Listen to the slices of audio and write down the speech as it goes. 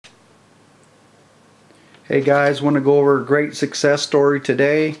Hey guys, want to go over a great success story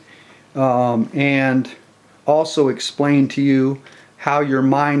today and also explain to you how your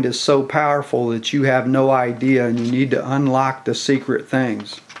mind is so powerful that you have no idea and you need to unlock the secret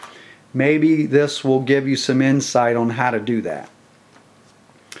things. Maybe this will give you some insight on how to do that.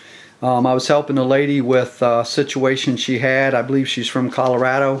 I was helping a lady with a situation she had. I believe she's from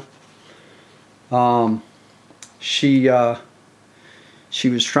Colorado. She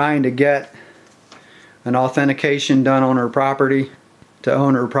was trying to get an authentication done on her property, to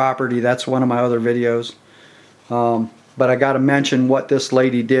own her property. That's one of my other videos. But I got to mention what this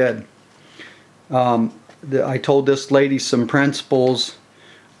lady did. I told this lady some principles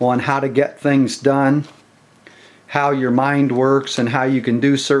on how to get things done, how your mind works, and how you can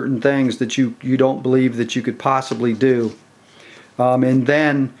do certain things that you don't believe that you could possibly do. And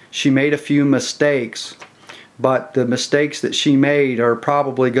then she made a few mistakes. But the mistakes that she made are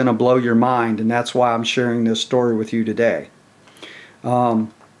probably going to blow your mind, and that's why I'm sharing this story with you today.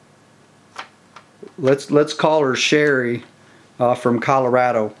 Let's call her Sherry from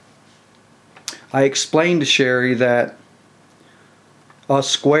Colorado. I explained to Sherry that a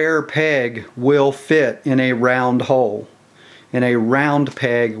square peg will fit in a round hole, and a round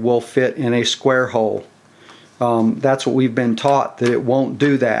peg will fit in a square hole. That's what we've been taught, that it won't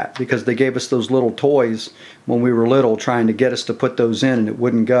do that, because they gave us those little toys when we were little trying to get us to put those in, and it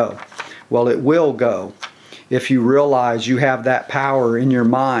wouldn't go. Well, it will go if you realize you have that power in your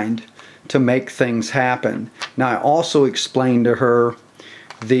mind to make things happen. Now, I also explained to her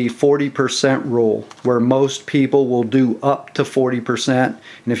the 40% rule, where most people will do up to 40%.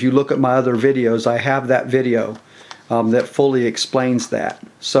 And if you look at my other videos, I have that video that fully explains that.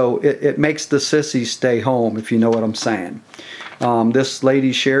 So it makes the sissies stay home, if you know what I'm saying. This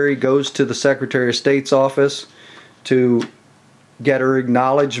lady Sherry goes to the Secretary of State's office to get her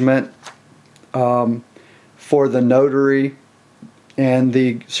acknowledgement for the notary and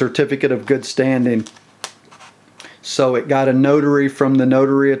the certificate of good standing. So it got a notary from the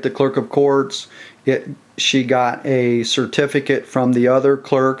notary at the clerk of courts. She got a certificate from the other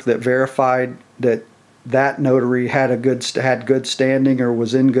clerk that verified that notary had good standing, or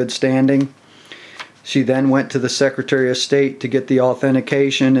was in good standing. She then went to the Secretary of State to get the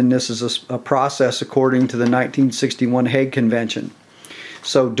authentication, and this is a process according to the 1961 Hague Convention.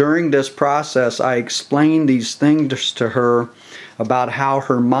 So during this process, I explained these things to her about how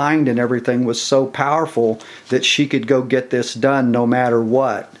her mind and everything was so powerful that she could go get this done no matter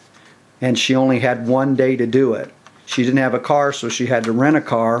what. And she only had one day to do it. She didn't have a car, so she had to rent a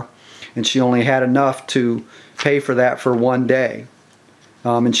car, and she only had enough to pay for that for one day.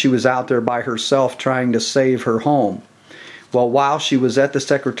 And she was out there by herself trying to save her home. Well, while she was at the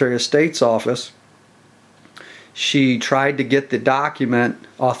Secretary of State's office, she tried to get the document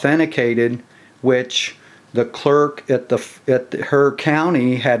authenticated, which the clerk at her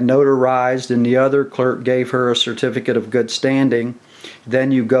county had notarized, and the other clerk gave her a certificate of good standing.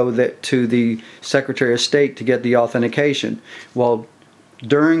 Then you go to the Secretary of State to get the authentication. Well,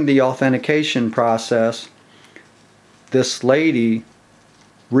 during the authentication process, this lady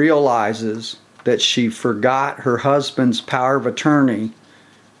realizes that she forgot her husband's power of attorney,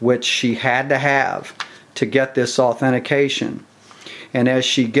 which she had to have to get this authentication. And as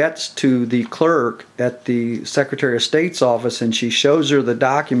she gets to the clerk at the Secretary of State's office and she shows her the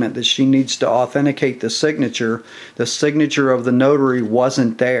document that she needs to authenticate the signature of the notary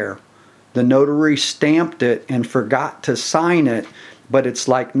wasn't there. The notary stamped it and forgot to sign it, but it's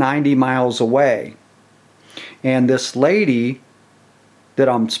like 90 miles away. And this lady that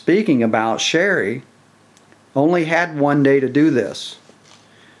I'm speaking about, Sherry, only had one day to do this.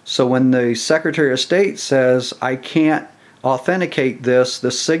 So when the Secretary of State says, I can't authenticate this, the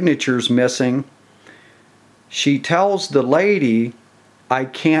signature's missing, she tells the lady, I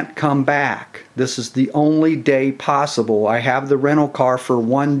can't come back. This is the only day possible. I have the rental car for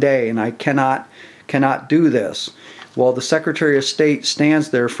one day and I cannot do this. Well, the Secretary of State stands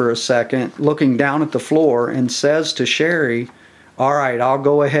there for a second, looking down at the floor, and says to Sherry, all right, I'll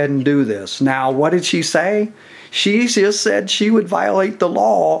go ahead and do this. Now, what did she say? She just said she would violate the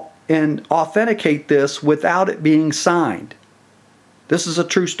law and authenticate this without it being signed. This is a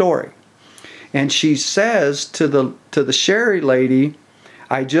true story. And she says to the Sherry lady,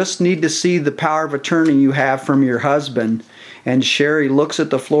 I just need to see the power of attorney you have from your husband. And Sherry looks at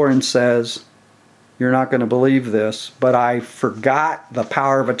the floor and says, you're not going to believe this, but I forgot the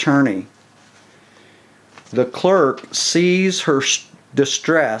power of attorney. The clerk sees her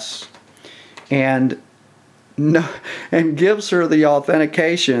distress and gives her the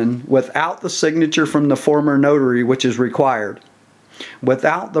authentication without the signature from the former notary, which is required.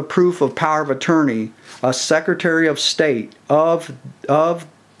 Without the proof of power of attorney, a Secretary of State of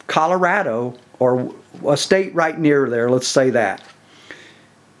Colorado, or a state right near there, let's say that,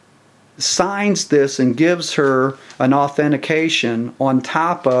 signs this and gives her an authentication on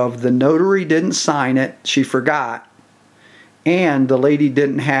top of the notary didn't sign it, she forgot, and the lady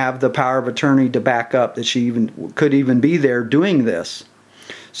didn't have the power of attorney to back up that she could even be there doing this.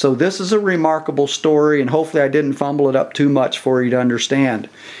 So this is a remarkable story, and hopefully I didn't fumble it up too much for you to understand.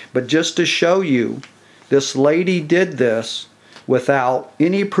 But just to show you, this lady did this without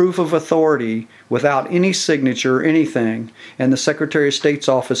any proof of authority, without any signature, anything, and the Secretary of State's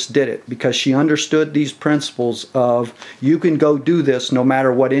office did it because she understood these principles of you can go do this no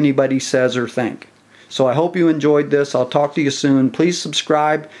matter what anybody says or think. So I hope you enjoyed this. I'll talk to you soon. Please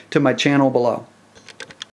subscribe to my channel below.